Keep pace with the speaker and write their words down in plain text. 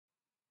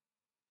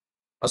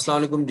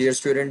Assalamu alaikum dear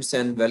students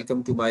and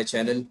welcome to my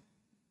channel,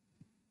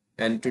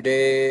 and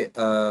today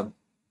I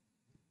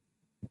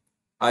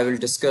will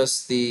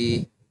discuss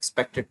the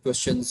expected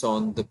questions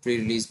on the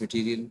pre-release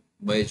material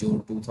by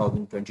June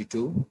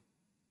 2022.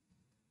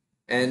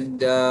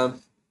 And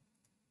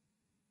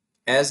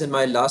as in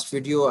my last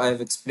video I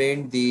have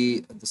explained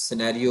the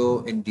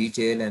scenario in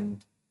detail,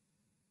 and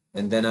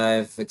then I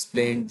have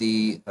explained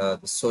the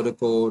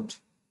pseudocode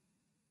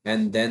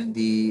and then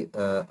the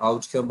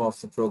outcome of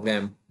the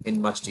program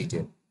in much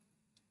detail.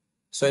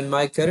 So in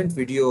my current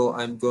video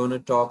I'm going to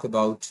talk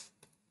about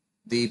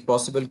the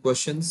possible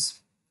questions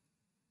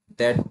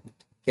that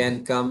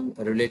can come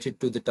related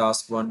to the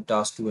task 1,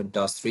 task 2, and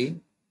task 3.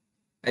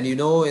 And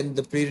in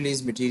the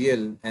pre-release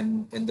material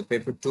and in the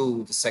paper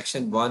 2, the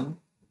section 1,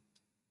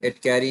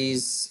 it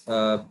carries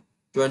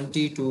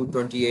 20 to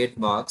 28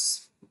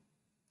 marks,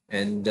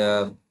 and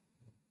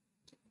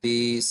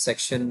the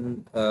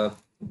section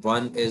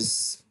 1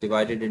 is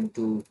divided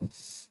into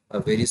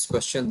various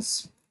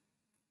questions,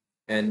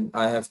 and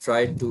I have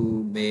tried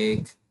to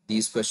make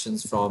these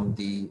questions from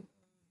the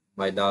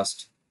my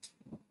last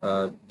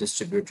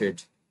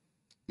distributed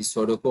the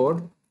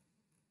pseudocode.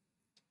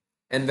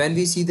 And when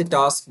we see the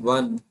task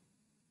 1,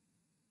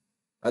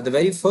 the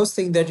very first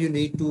thing that you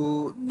need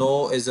to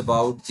know is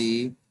about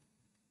the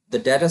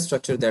data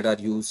structure that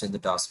are used in the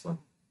task 1.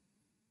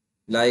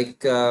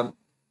 Like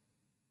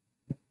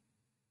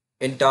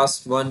in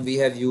task 1, we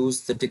have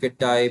used the ticket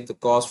type, the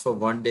cost for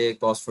 1 day,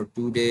 cost for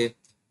 2 day,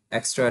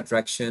 extra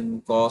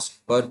attraction,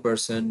 cost per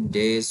person,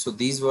 days. So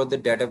these were the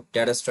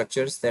data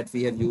structures that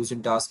we have used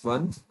in task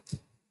 1,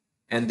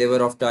 and they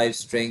were of type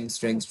string,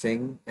 string,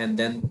 string. And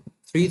then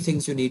three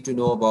things you need to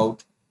know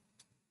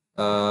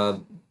uh,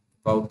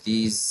 about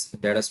these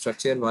data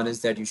structure. One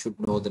is that you should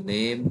know the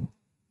name,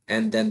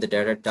 and then the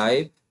data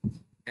type,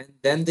 and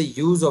then the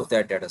use of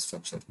that data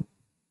structure.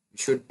 You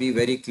should be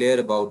very clear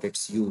about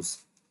its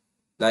use.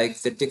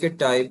 Like the ticket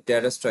type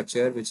data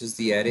structure, which is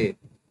the array,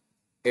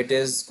 it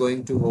is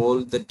going to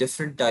hold the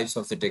different types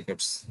of the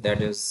tickets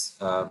that is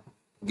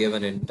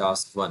given in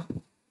task 1.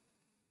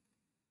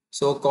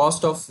 So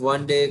cost of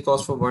 1 day,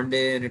 cost for 1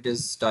 day, and it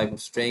is type of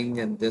string,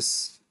 and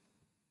this.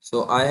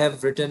 So I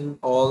have written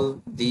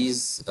all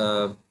these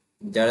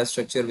data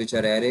structure, which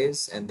are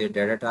arrays and their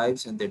data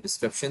types and their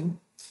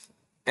description.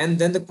 And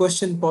then the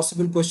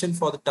possible question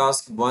for the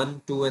task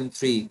 1, 2, and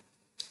 3.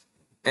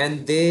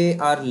 And they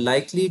are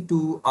likely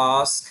to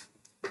ask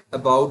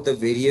about the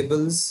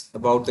variables,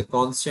 about the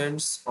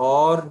constants,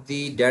 or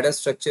the data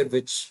structure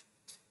which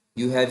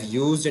you have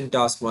used in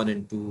task 1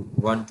 and 2,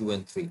 1, 2,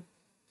 and 3.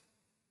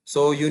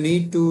 So you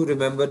need to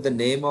remember the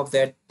name of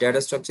that data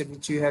structure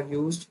which you have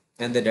used,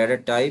 and the data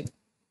type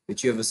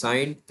which you have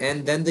assigned,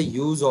 and then the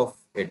use of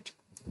it.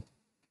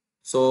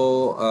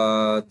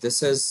 So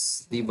this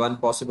is the one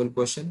possible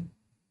question,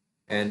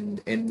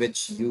 and in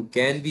which you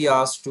can be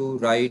asked to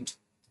write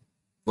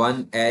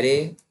one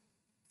array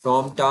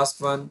from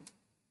task 1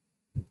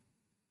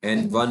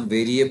 and one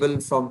variable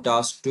from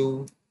task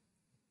 2,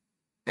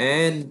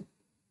 and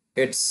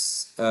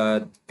its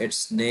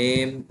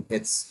name,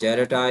 its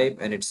data type,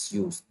 and its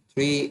use.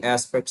 Three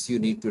aspects you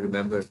need to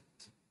remember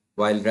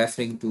while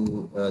referring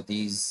to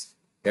these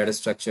data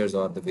structures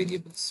or the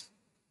variables.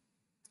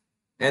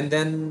 And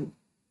then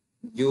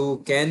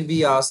you can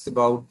be asked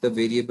about the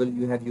variable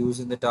you have used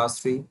in the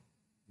task 3.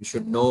 You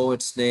should know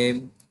its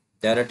name,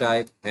 data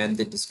type, and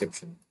the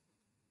description.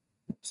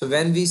 So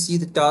when we see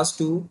the task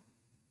 2,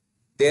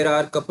 there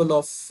are a couple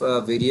of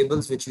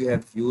variables which you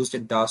have used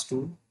in task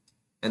 2,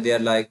 and they are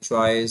like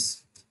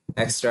choice,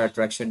 extra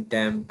attraction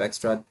temp,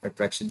 extra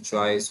attraction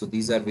choice. So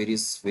these are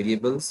various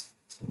variables,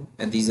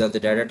 and these are the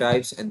data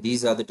types, and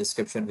these are the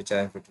description which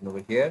I have written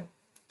over here.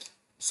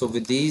 So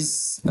with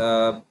these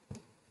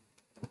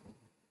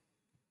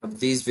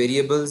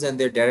variables and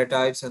their data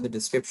types and the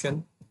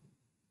description,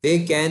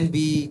 they can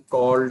be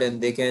called and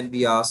they can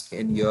be asked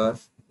in your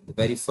the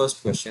very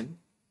first question,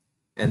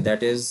 and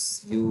that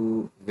is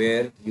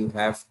where you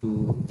have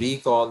to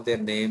recall their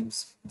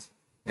names,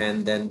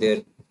 and then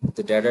the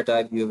data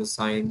type you have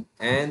assigned,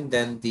 and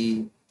then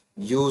the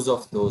use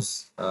of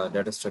those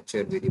data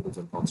structure variables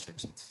or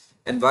constants.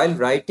 And while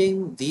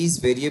writing these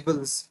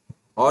variables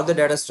or the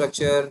data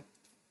structure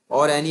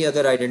or any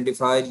other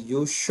identifier,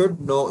 you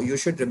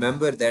should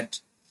remember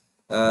that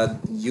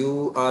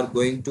you are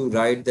going to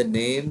write the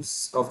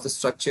names of the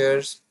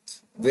structures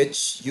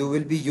which you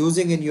will be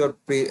using in your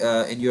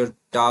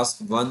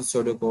task 1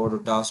 pseudocode or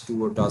task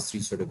 2 or task 3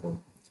 pseudocode.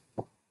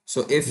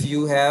 So if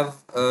you have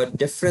a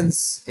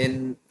difference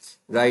in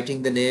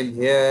writing the name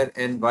here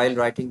and while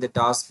writing the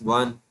task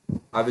 1,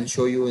 I will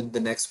show you in the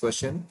next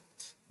question.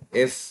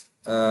 If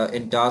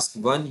in task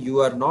 1 you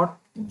are not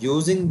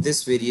using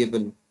this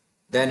variable,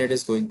 then it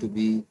is going to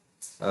be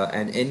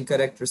an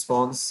incorrect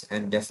response,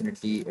 and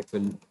definitely it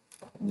will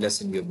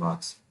lessen your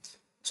marks.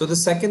 So the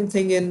second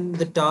thing in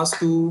the task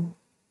 2,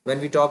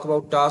 when we talk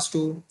about task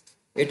 2,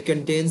 it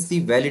contains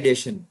the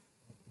validation,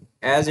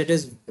 as it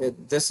is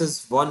this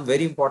is one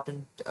very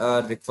important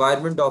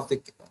requirement of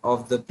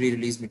the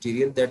pre-release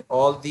material, that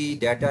all the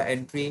data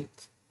entry,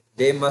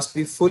 they must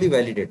be fully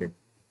validated.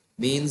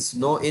 Means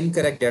no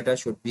incorrect data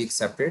should be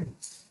accepted.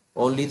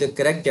 Only the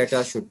correct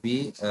data should be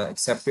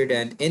accepted,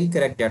 and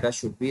incorrect data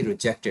should be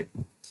rejected.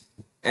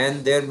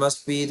 And there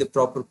must be the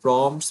proper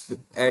prompts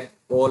at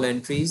all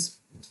entries,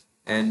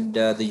 and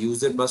the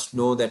user must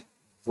know that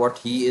what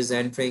he is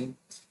entering.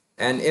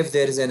 And if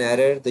there is an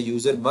error, the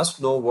user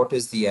must know what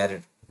is the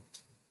error.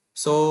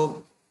 So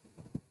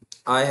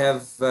I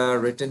have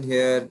written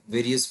here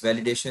various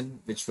validation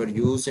which were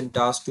used in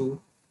task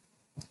 2,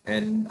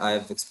 and I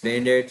have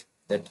explained it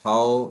that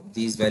how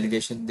these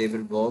validation they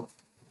will work,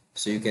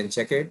 so you can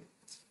check it.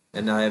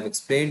 And I have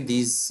explained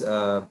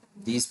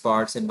these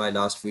parts in my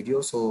last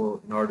video,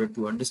 so in order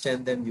to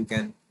understand them you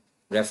can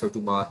refer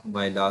to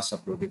my last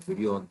uploaded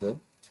video on the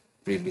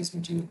pre-release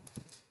material.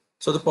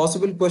 So the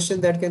possible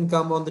question that can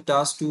come on the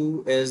task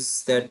 2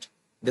 is that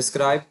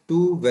describe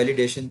 2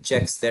 validation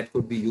checks that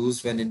could be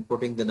used when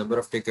inputting the number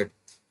of ticket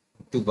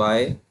to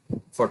buy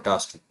for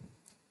task 2.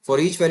 For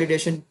each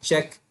validation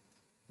check,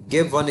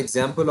 give one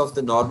example of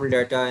the normal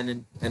data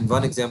and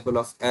one example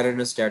of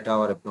erroneous data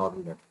or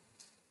abnormal data.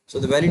 So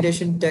the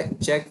validation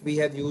check we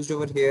have used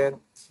over here,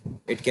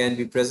 it can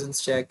be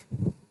presence check,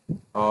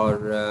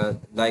 or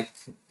like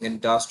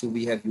in task 2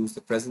 we have used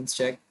the presence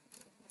check.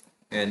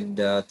 And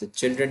the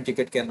children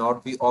ticket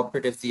cannot be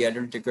opted if the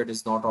adult ticket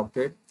is not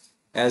opted,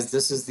 as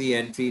this is the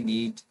entry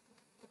need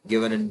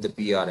given in the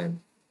PRM.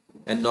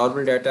 And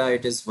normal data,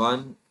 it is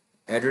 1,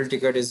 adult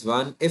ticket is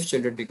 1 if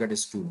children ticket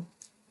is 2.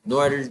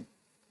 No adult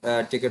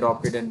ticket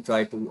opted, and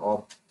try to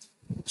opt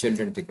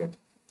children ticket.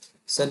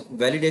 So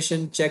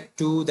validation check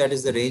 2, that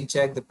is the range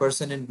check. The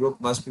person in group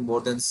must be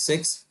more than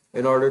 6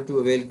 in order to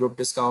avail group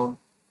discount.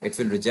 It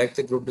will reject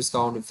the group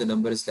discount if the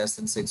number is less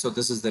than 6. So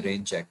this is the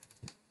range check.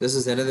 This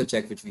is another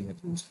check which we have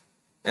used.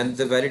 And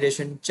the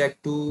validation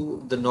check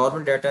 2, the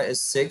normal data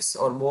is 6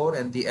 or more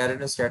and the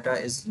erroneous data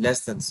is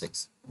less than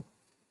 6.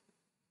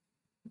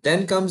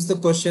 Then comes the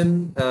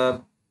question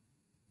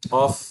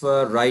of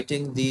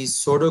writing the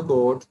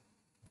pseudocode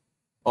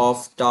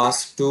of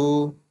task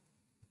 2,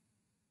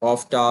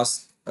 of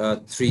task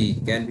 3,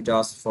 can be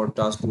task for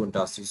task 2 and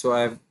task 3. So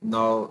I have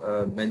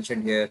now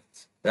mentioned here,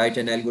 write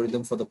an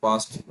algorithm for the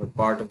past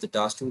part of the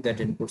task 2 that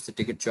inputs the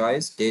ticket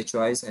choice, day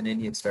choice, and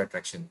any extra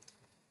attraction.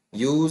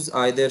 Use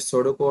either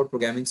pseudocode,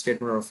 programming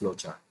statement, or a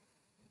flowchart.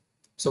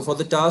 So for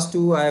the task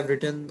 2, I have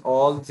written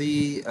all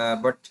the,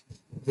 but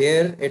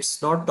here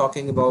it's not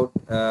talking about,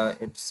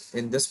 it's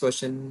in this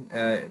question,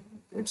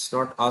 it's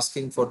not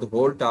asking for the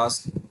whole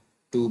task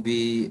to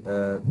be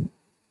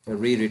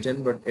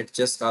rewritten, but it's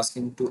just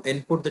asking to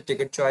input the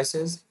ticket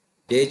choices,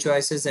 day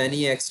choices,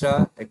 any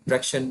extra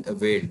attraction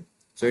availed.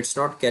 So it's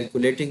not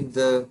calculating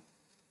the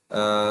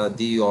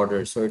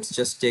order. So it's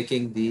just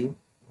taking the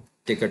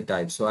ticket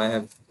type. So I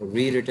have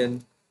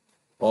rewritten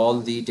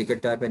all the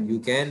ticket type, and you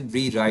can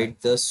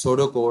rewrite the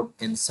pseudocode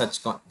in such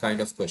kind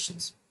of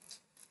questions.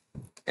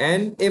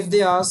 And if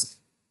they ask,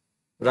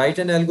 write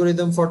an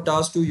algorithm for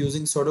task 2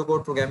 using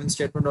pseudocode, programming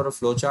statement, or a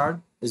flowchart,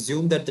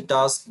 assume that the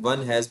task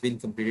 1 has been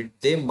completed.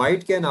 They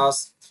might can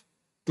ask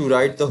to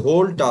write the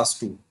whole task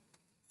 2.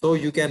 So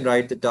you can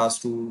write the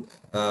task 2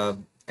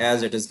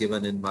 as it is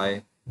given in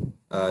my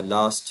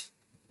last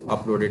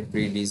uploaded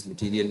pre-release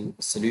material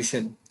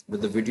solution.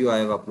 With the video I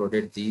have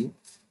uploaded the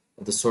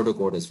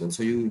pseudocode as well.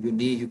 So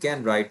you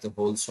can write the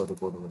whole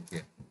pseudocode over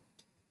here.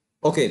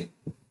 Okay.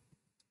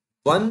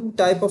 One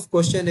type of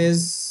question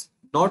is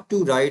not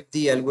to write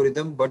the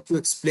algorithm, but to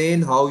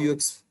explain how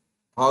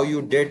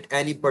you did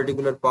any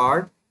particular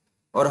part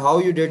or how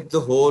you did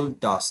the whole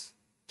task.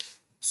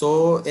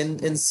 So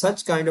in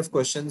such kind of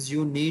questions,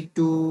 you need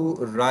to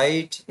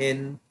write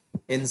in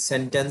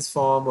sentence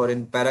form or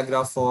in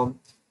paragraph form,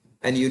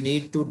 and you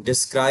need to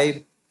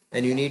describe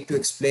and you need to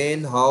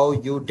explain how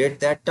you did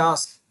that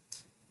task.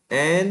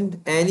 And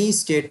any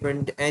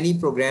statement, any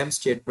program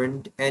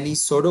statement, any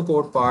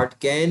pseudocode part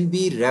can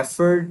be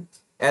referred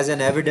as an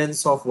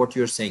evidence of what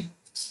you're saying.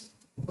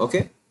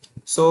 Okay,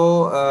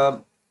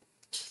 so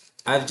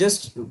I've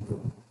just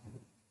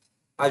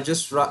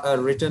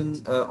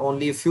written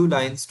only a few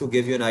lines to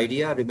give you an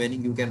idea.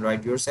 Remaining you can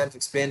write yourself.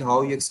 Explain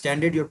how you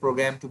extended your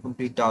program to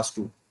complete task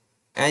 2.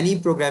 Any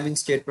programming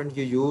statement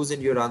you use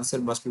in your answer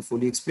must be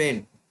fully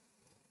explained.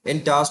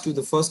 In task 2,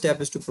 the first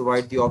step is to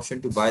provide the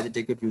option to buy the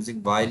ticket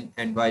using while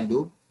and while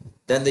loop.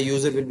 Then the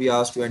user will be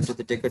asked to enter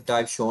the ticket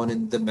type shown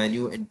in the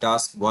menu in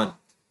task 1.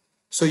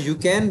 So you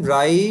can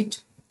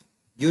write,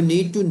 you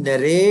need to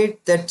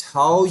narrate that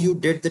how you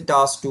did the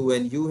task 2,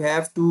 and you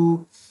have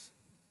to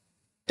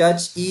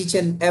touch each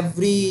and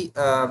every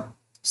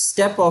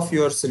step of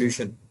your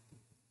solution,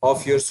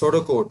 of your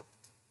pseudocode,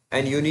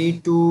 and you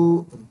need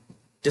to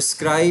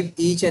describe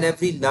each and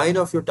every line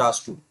of your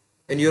task 2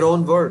 in your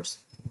own words.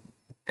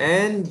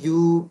 And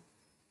you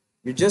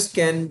just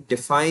can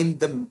define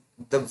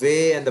the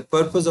way and the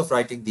purpose of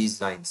writing these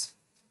lines.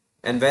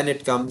 And when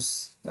it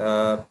comes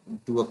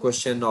to a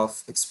question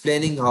of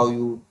explaining how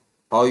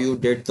you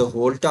did the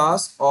whole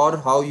task, or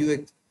how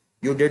you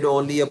did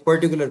only a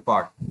particular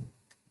part,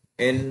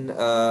 in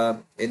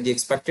the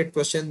expected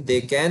question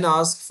they can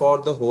ask for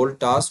the whole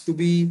task to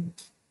be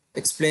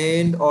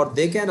explained, or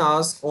they can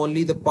ask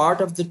only the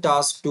part of the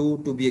task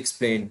 2 to be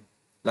explained,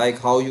 like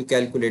how you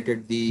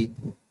calculated the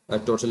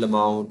total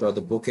amount or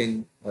the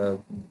booking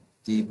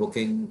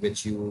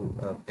which you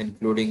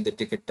including the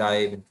ticket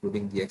type,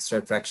 including the extra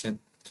attraction.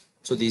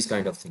 So these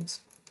kind of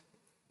things.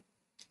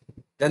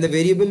 Then the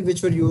variable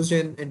which were used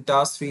in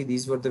task 3,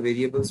 these were the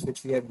variables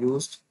which we have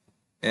used.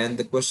 And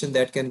the question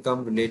that can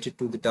come related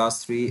to the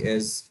task 3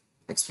 is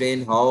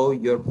explain how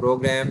your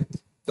program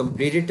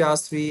completed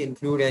task 3,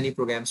 include any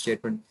program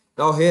statement.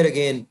 Now here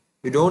again,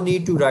 you don't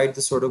need to write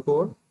the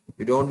pseudocode.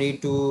 You don't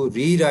need to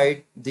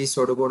rewrite the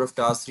pseudocode of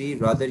task 3.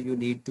 Rather, you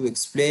need to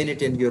explain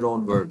it in your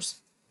own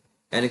words.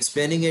 And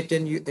explaining it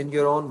in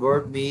your own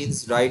word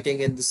means writing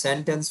in the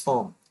sentence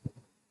form.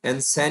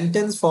 And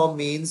sentence form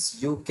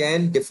means you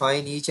can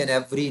define each and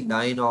every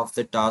line of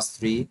the task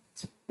 3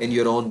 in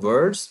your own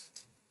words,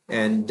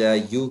 and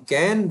you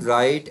can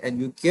write and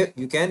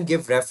you can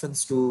give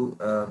reference to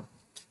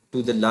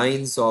the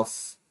lines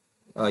of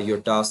your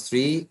task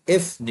 3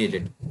 if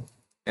needed.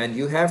 And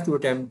you have to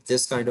attempt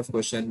this kind of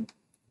question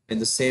in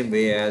the same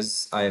way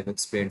as I have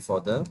explained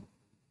for the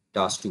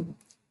task 2.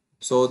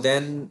 So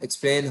then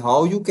explain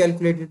how you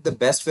calculated the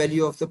best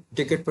value of the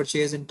ticket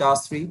purchase in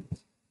task 3.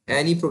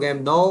 Any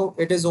program. Now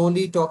it is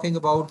only talking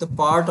about the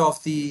part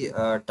of the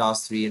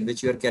task 3 in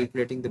which you are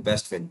calculating the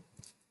best value.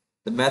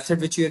 The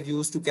method which you have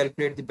used to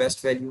calculate the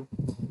best value.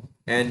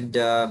 And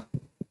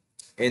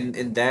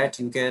in that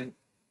you can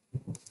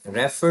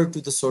refer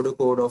to the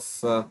pseudocode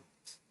of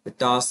the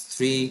task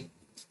 3,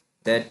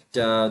 that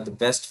the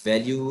best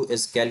value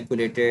is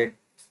calculated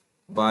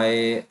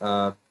by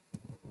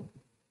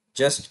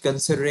just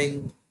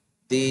considering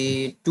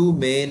the two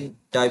main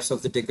types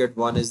of the ticket.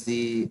 One is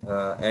the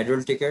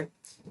adult ticket,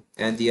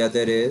 and the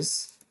other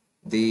is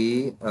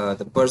the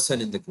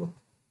person in the group.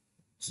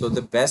 So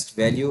the best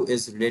value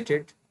is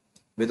related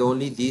with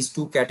only these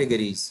two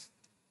categories.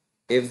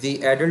 If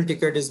the adult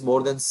ticket is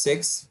more than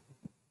 6,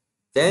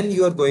 then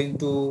you are going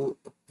to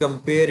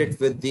compare it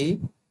with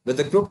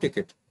the group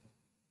ticket.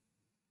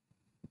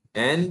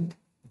 And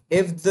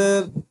if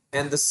the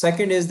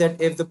second is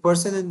that if the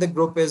person in the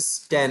group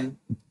is 10,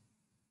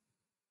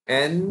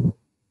 and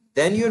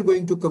then you're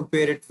going to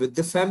compare it with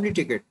the family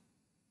ticket.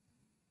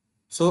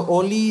 So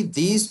only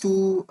these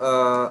two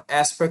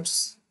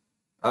aspects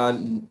uh,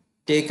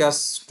 take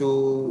us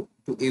to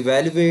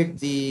evaluate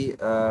the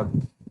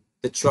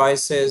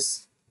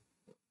choices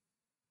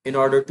in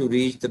order to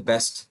reach the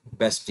best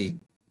deal.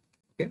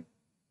 Okay,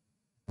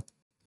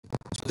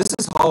 so this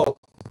is how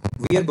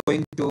we are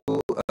going to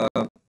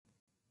uh,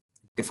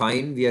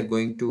 define. We are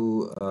going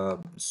to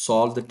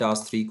solve the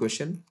task 3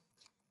 question,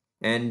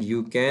 and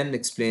you can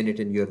explain it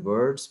in your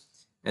words.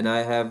 And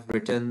I have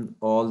written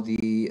all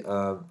the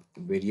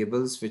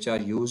variables which are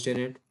used in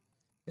it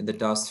in the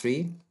task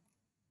 3.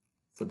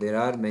 So there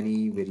are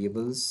many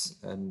variables,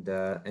 and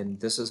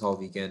this is how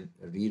we can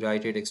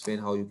rewrite it, explain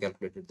how you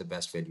calculated the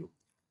best value.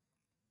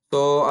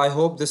 So I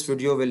hope this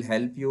video will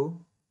help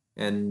you,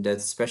 and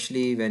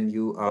especially when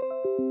you are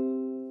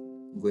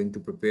going to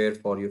prepare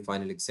for your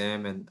final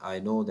exam. And I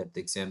know that the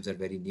exams are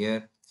very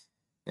near,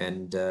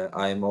 and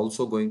I am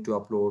also going to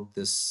upload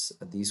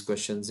these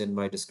questions in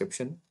my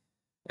description,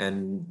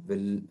 and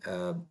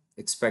will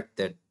expect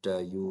that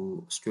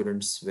you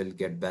students will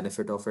get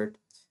benefit of it,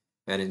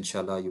 and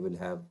inshallah you will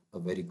have a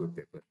very good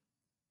paper.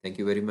 Thank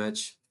you very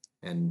much,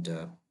 and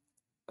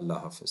Allah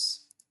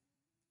Hafiz.